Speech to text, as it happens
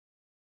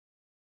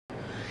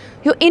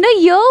In a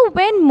year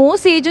when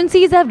most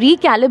agencies have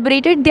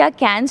recalibrated their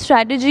CAN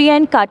strategy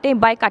and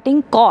by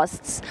cutting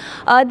costs,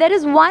 there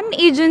is one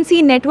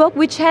agency network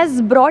which has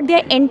brought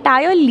their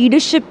entire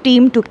leadership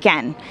team to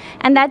CAN,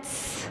 and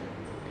that's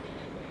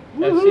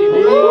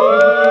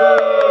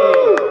FCB.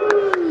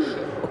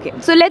 Okay,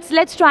 so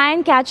let's try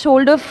and catch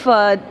hold of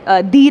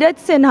Dheeraj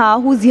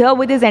Sinha, who's here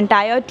with his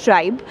entire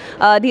tribe.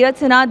 Dheeraj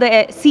Sinha,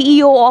 the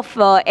CEO of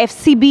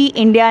FCB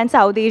India and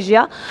South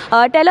Asia.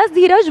 Tell us,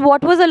 Dheeraj,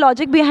 what was the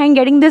logic behind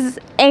getting this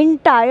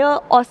entire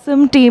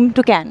awesome team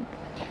to CAN?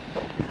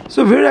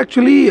 So we're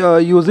actually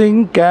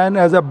using CAN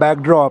as a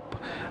backdrop,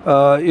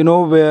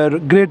 where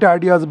great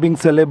ideas are being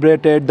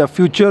celebrated, the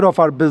future of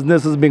our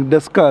business is being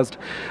discussed.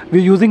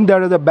 We're using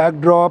that as a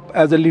backdrop,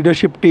 as a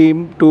leadership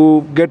team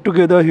to get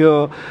together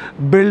here,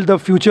 build the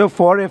future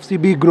for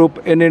FCB Group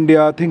in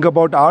India, think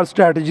about our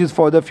strategies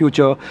for the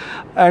future.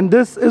 And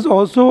this is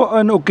also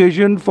an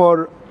occasion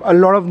for a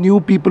lot of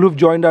new people who've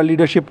joined our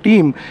leadership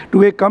team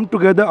to come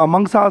together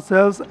amongst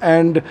ourselves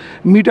and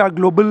meet our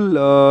global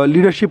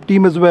leadership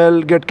team as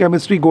well, get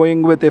chemistry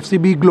going with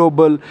FCB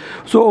Global.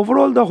 So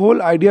overall, the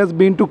whole idea has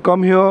been to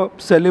come here,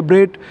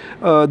 celebrate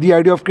the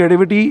idea of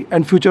creativity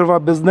and future of our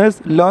business,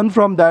 learn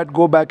from that,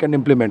 go back and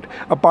implement,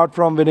 apart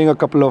from winning a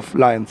couple of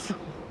lions.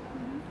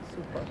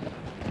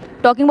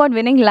 Talking about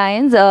winning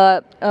lions,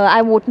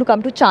 I want to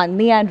come to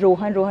Chandni and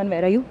Rohan. Rohan,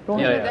 where are you? Rohan?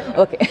 Yeah.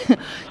 Okay.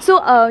 So,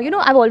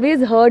 I've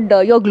always heard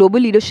your global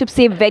leadership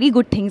say very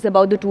good things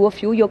about the two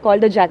of you. You're called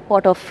the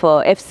jackpot of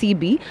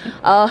FCB.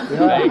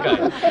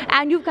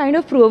 And you've kind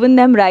of proven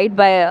them right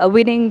by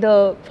winning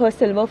the first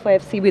silver for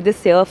FCB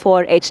this year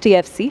for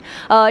HTFC.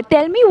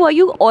 Tell me, were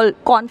you all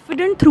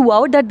confident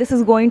throughout that this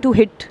is going to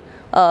hit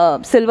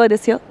silver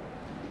this year?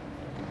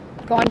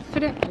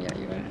 Confident? Yeah,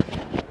 you were.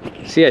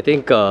 See, I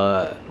think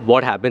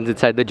what happens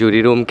inside the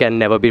jury room can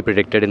never be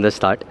predicted in the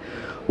start.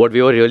 What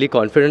we were really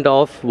confident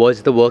of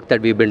was the work that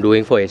we've been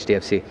doing for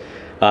HDFC.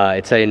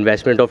 It's an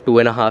investment of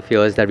 2.5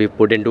 years that we've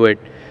put into it.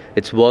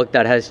 It's work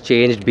that has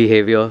changed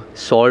behavior,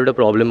 solved a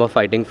problem of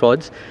fighting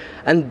frauds.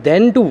 And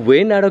then to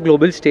win at a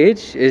global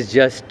stage is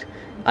just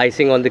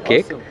icing on the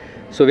cake. Awesome.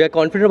 So we are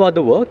confident about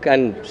the work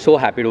and so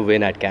happy to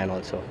win at CAN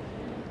also.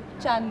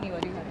 Chandni,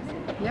 what do you have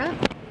to say? Yeah.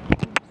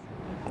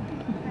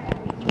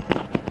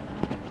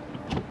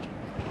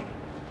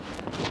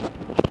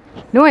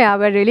 No, yeah,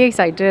 we're really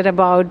excited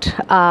about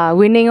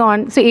winning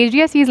on. So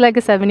HDFC is like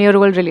a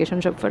 7-year-old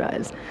relationship for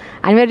us.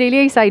 And we're really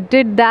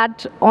excited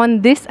that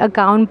on this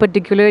account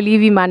particularly,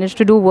 we managed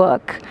to do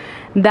work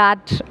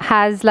that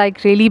has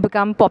like really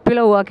become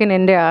popular work in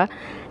India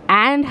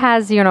and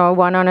has,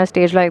 won on a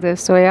stage like this.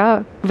 So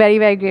yeah, very,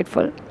 very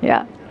grateful.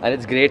 Yeah. And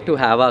it's great to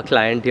have our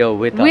client here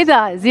with us. With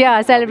us,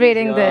 yeah,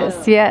 celebrating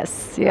this.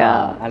 Yes,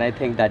 yeah. And I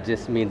think that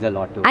just means a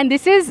lot to us. And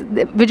this is,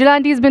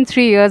 Vigilante has been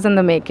 3 years in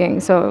the making.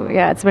 So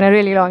yeah, it's been a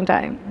really long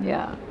time.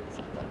 Yeah.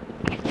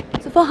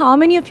 So for how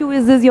many of you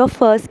is this your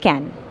first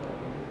CAN?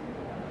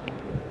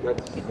 This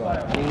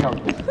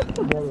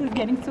This is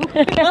getting so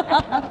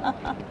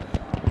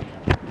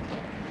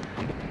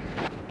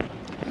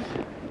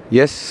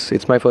Yes,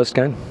 it's my first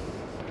CAN.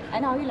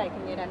 And how are you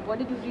liking it and what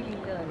did you really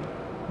learn?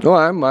 No,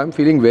 I'm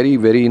feeling very,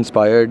 very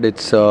inspired.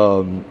 It's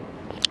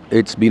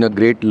been a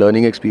great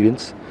learning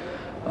experience.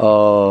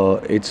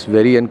 It's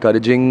very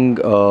encouraging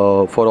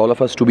for all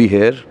of us to be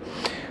here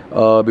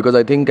because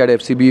I think at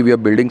FCB we are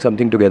building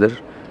something together.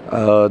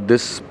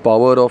 This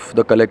power of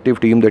the collective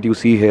team that you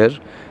see here,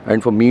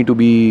 and for me to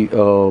be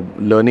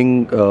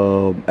learning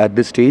at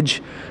this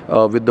stage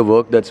with the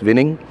work that's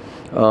winning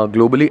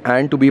globally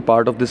and to be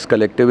part of this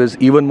collective is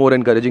even more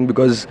encouraging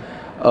because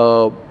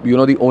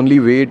the only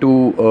way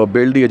to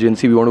build the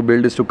agency we want to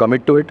build is to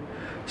commit to it.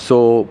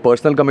 So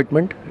personal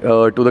commitment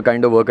to the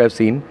kind of work I've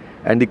seen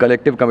and the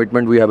collective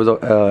commitment we have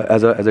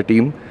as a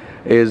team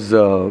is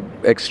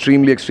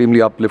extremely,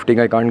 extremely uplifting.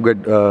 I can't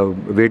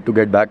wait to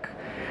get back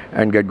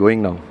and get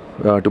going now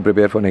to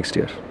prepare for next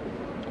year.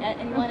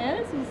 Anyone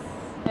else?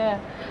 Yeah.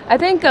 I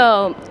think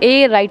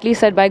rightly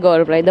said by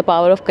Gaurav, right? The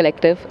power of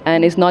collective,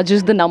 and it's not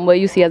just the number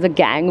you see as a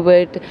gang,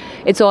 but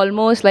it's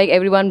almost like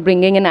everyone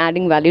bringing and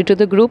adding value to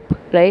the group,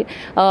 right?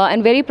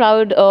 And very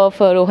proud of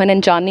Rohan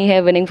and Chandni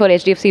here winning for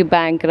HDFC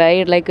Bank,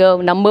 right? Like a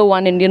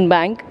 #1 Indian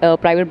bank,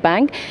 private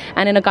bank,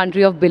 and in a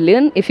country of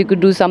billion, if you could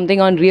do something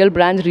on real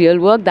brands, real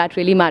work, that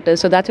really matters.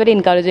 So that's very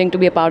encouraging to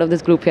be a part of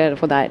this group here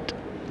for that.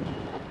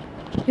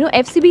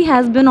 FCB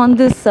has been on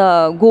this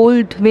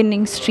gold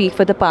winning streak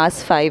for the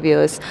past 5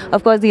 years.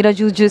 Of course, Dheeraj,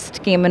 you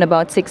just came in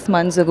about 6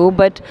 months ago,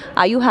 but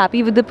are you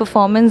happy with the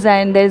performance?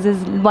 And there's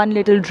this one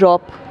little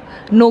drop,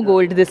 no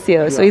gold this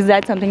year. Yeah. So is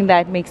that something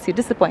that makes you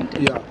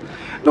disappointed? Yeah.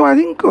 No, I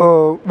think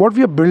what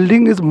we are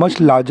building is much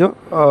larger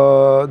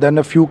than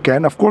a few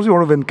CAN. Of course, we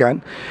want to win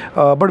CAN,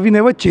 but we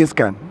never chase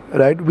CAN.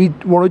 right? We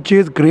want to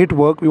chase great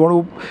work. We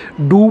want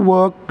to do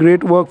work,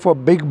 great work for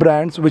big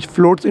brands, which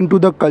floats into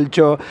the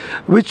culture,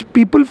 which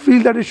people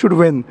feel that it should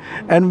win.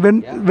 And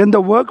when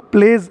the work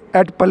plays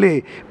at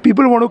Palais,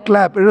 people want to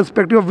clap,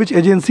 irrespective of which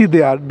agency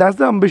they are. That's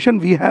the ambition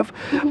we have.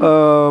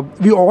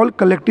 We all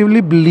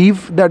collectively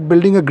believe that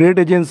building a great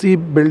agency,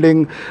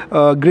 building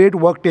great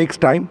work takes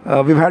time.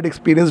 We've had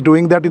experience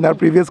doing that in our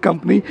previous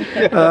company,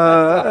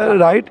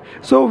 right?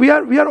 So we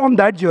are on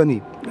that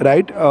journey.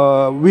 Right,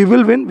 we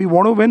will win. We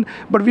want to win,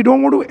 but we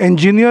don't want to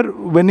engineer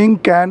winning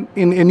can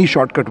in any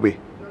shortcut way.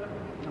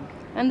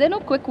 And there are no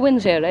quick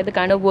wins here, right? The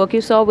kind of work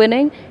you saw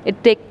winning,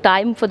 it takes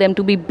time for them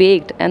to be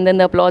baked, and then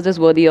the applause is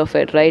worthy of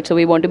it, right? So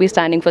we want to be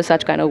standing for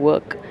such kind of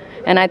work.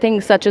 And I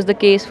think such is the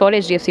case for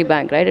HDFC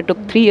Bank, right? It took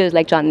 3 years,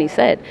 like Chandni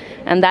said,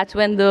 and that's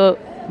when the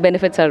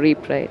benefits are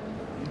reaped, right?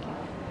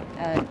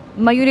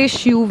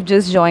 Mayuresh, you've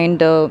just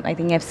joined, I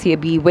think,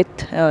 FCB with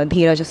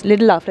Dheeraj, just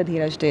little after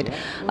Dheeraj did.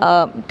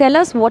 Tell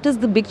us, what is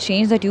the big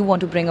change that you want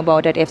to bring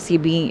about at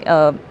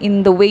FCB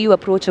in the way you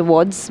approach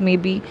awards,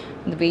 maybe,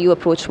 the way you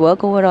approach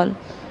work overall?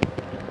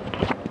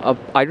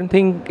 I don't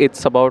think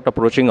it's about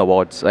approaching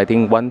awards. I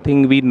think one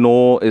thing we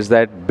know is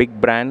that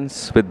big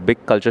brands with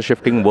big culture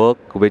shifting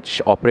work,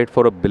 which operate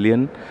for $1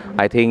 billion,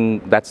 I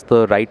think that's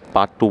the right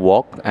path to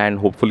walk, and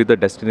hopefully the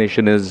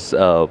destination is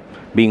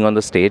being on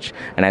the stage.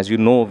 And as you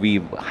know,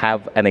 we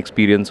have an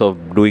experience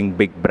of doing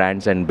big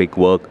brands and big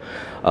work.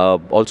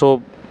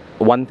 Also,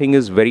 one thing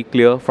is very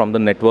clear from the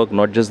network,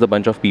 not just the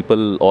bunch of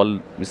people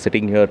all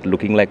sitting here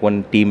looking like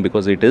one team,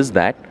 because it is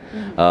that.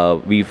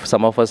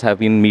 Some of us have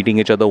been meeting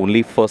each other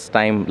only first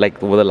time,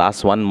 like over the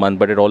last 1 month,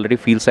 but it already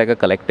feels like a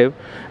collective.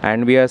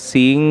 And we are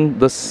seeing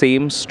the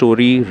same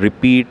story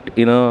repeat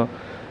in a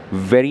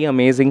very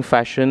amazing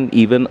fashion,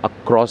 even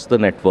across the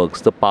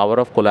networks. The power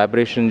of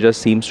collaboration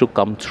just seems to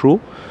come through.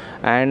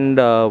 And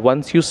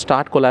once you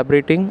start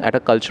collaborating at a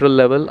cultural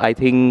level, I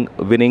think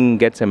winning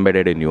gets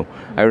embedded in you.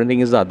 I don't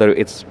think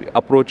it's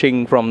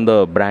approaching from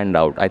the brand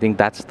out. I think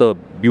that's the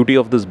beauty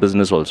of this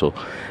business also.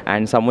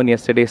 And someone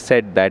yesterday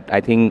said that I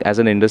think as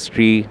an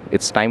industry,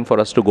 it's time for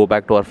us to go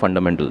back to our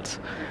fundamentals.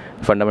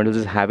 Fundamentals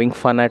is having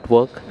fun at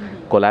work,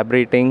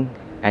 collaborating,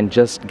 and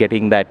just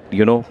getting that,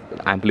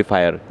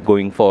 amplifier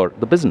going for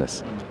the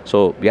business.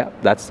 So yeah,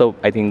 that's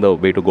I think the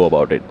way to go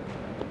about it.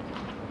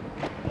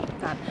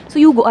 So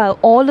you,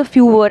 all of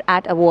you were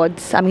at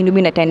awards. I mean, you've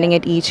been attending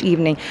it each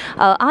evening.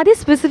 Are there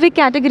specific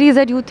categories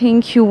that you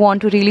think you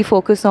want to really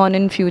focus on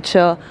in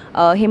future?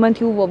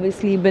 Hemant, you've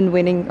obviously been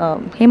winning.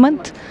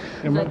 Hemant,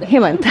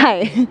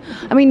 hi.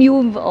 I mean,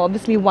 you've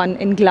obviously won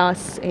in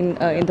Glass in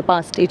the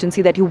past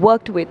agency that you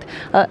worked with.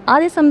 Are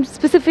there some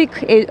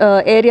specific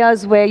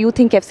areas where you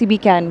think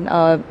FCB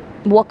can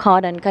work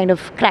hard and kind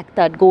of crack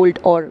that gold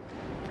or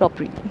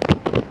properly?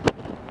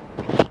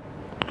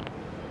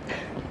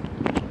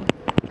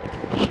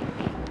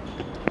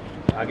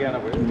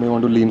 May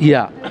want to lean.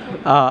 Yeah,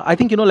 I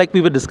think, like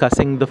we were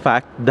discussing, the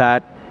fact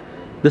that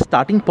the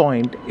starting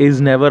point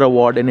is never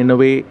award, and in a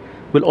way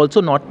will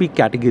also not be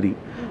category.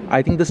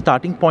 I think the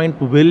starting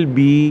point will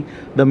be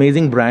the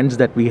amazing brands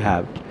that we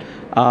have.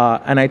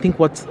 And I think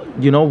what's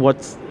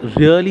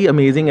really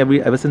amazing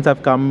ever since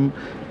I've come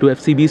to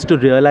FCB is to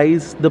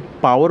realize the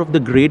power of the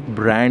great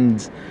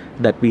brands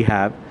that we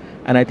have.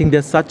 And I think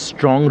there's such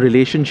strong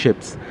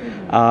relationships.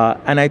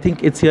 And I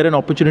think it's here an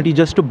opportunity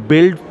just to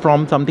build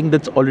from something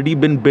that's already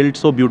been built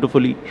so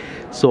beautifully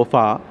so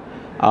far.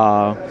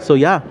 So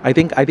yeah, I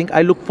think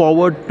I look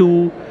forward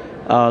to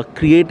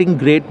creating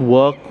great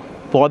work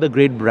for the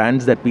great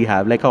brands that we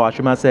have. Like how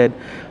Ashima said,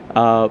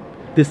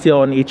 this year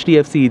on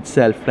HDFC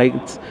itself, right?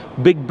 It's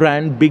big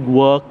brand, big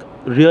work,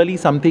 really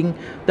something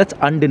that's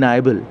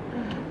undeniable.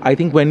 I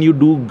think when you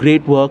do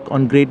great work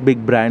on great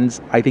big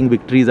brands, I think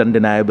victory is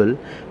undeniable,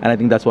 and I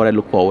think that's what I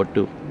look forward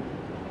to.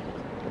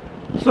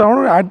 So I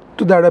want to add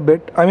to that a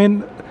bit. I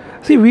mean,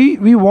 see,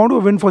 we want to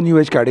win for new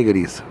age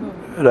categories,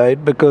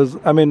 right? Because,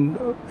 I mean,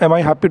 am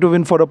I happy to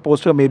win for a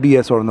poster? Maybe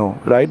yes or no,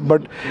 right?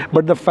 But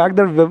the fact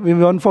that we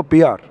won for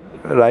PR,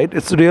 right?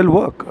 It's real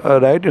work,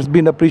 right? It's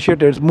been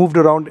appreciated. It's moved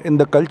around in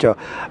the culture.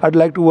 I'd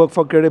like to work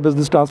for creative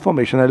business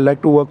transformation. I'd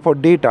like to work for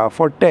data,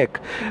 for tech,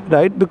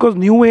 right? Because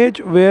new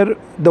age, where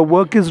the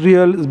work is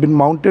real, has been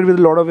mounted with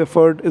a lot of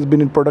effort, has been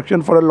in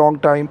production for a long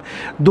time.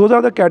 Those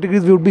are the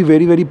categories we would be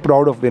very, very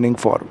proud of winning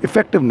for.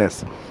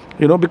 Effectiveness.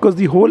 Because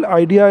the whole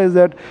idea is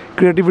that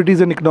creativity is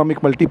an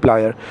economic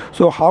multiplier.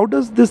 So how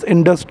does this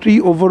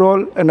industry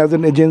overall, and as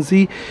an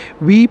agency,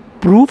 we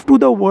prove to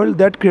the world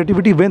that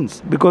creativity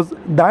wins? Because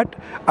that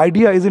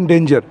idea is in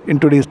danger in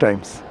today's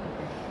times.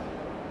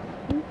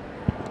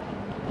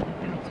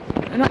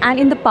 And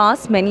in the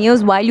past many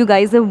years, while you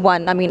guys have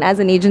won, I mean, as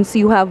an agency,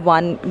 you have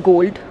won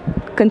gold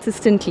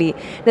consistently.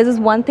 There's this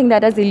one thing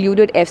that has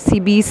eluded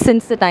FCB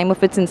since the time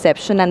of its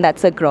inception, and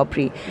that's a Grand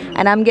Prix.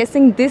 And I'm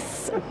guessing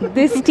this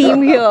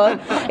team here,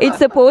 it's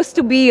supposed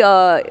to be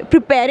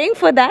preparing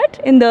for that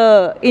in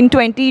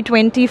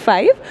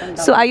 2025.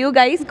 So are you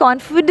guys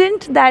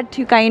confident that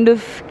you kind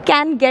of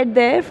can get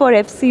there for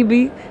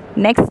FCB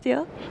next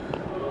year?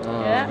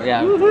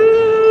 Yeah.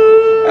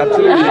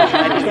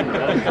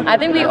 I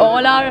think we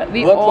all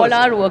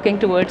are working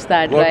towards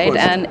that, right?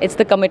 And it's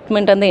the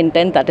commitment and the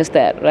intent that is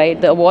there, right?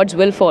 The awards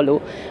will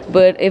follow,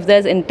 but if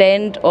there's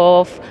intent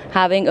of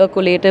having a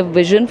collative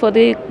vision for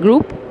the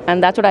group,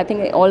 and that's what I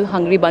think all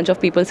hungry bunch of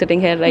people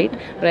sitting here,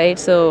 right?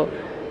 So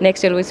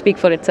next year will speak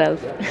for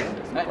itself.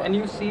 And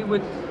you see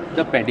with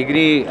the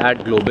pedigree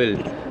at Global,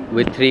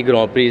 with 3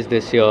 Grand Prix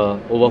this year,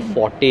 over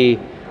 40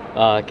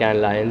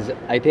 Cannes Lions,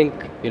 I think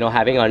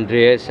having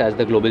Andreas as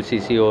the global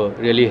CCO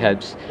really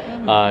helps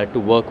to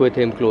work with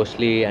him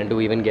closely and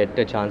to even get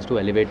a chance to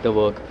elevate the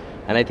work.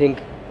 And I think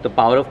the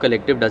power of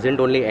collective doesn't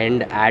only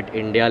end at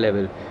India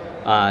level.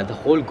 The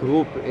whole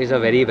group is a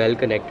very well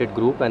connected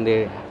group, and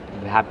they're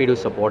happy to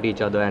support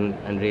each other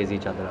and raise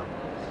each other up.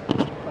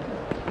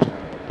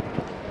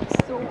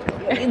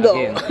 There you go.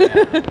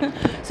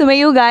 So may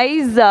you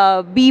guys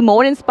be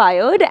more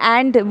inspired,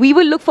 and we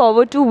will look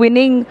forward to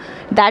winning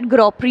that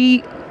Grand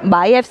Prix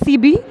by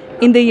FCB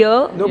in the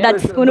year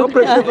that's going to... No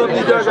pressure from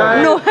either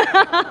guy. No.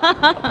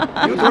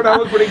 You thought I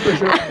was putting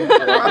pressure.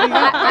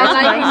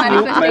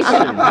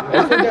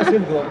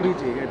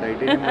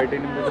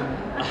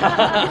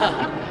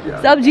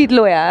 सब जीत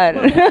लो यार.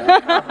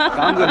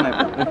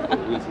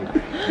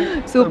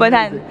 Super.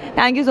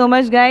 Thank you so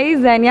much,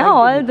 guys, and yeah,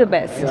 all the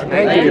best.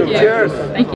 Thank you. Cheers.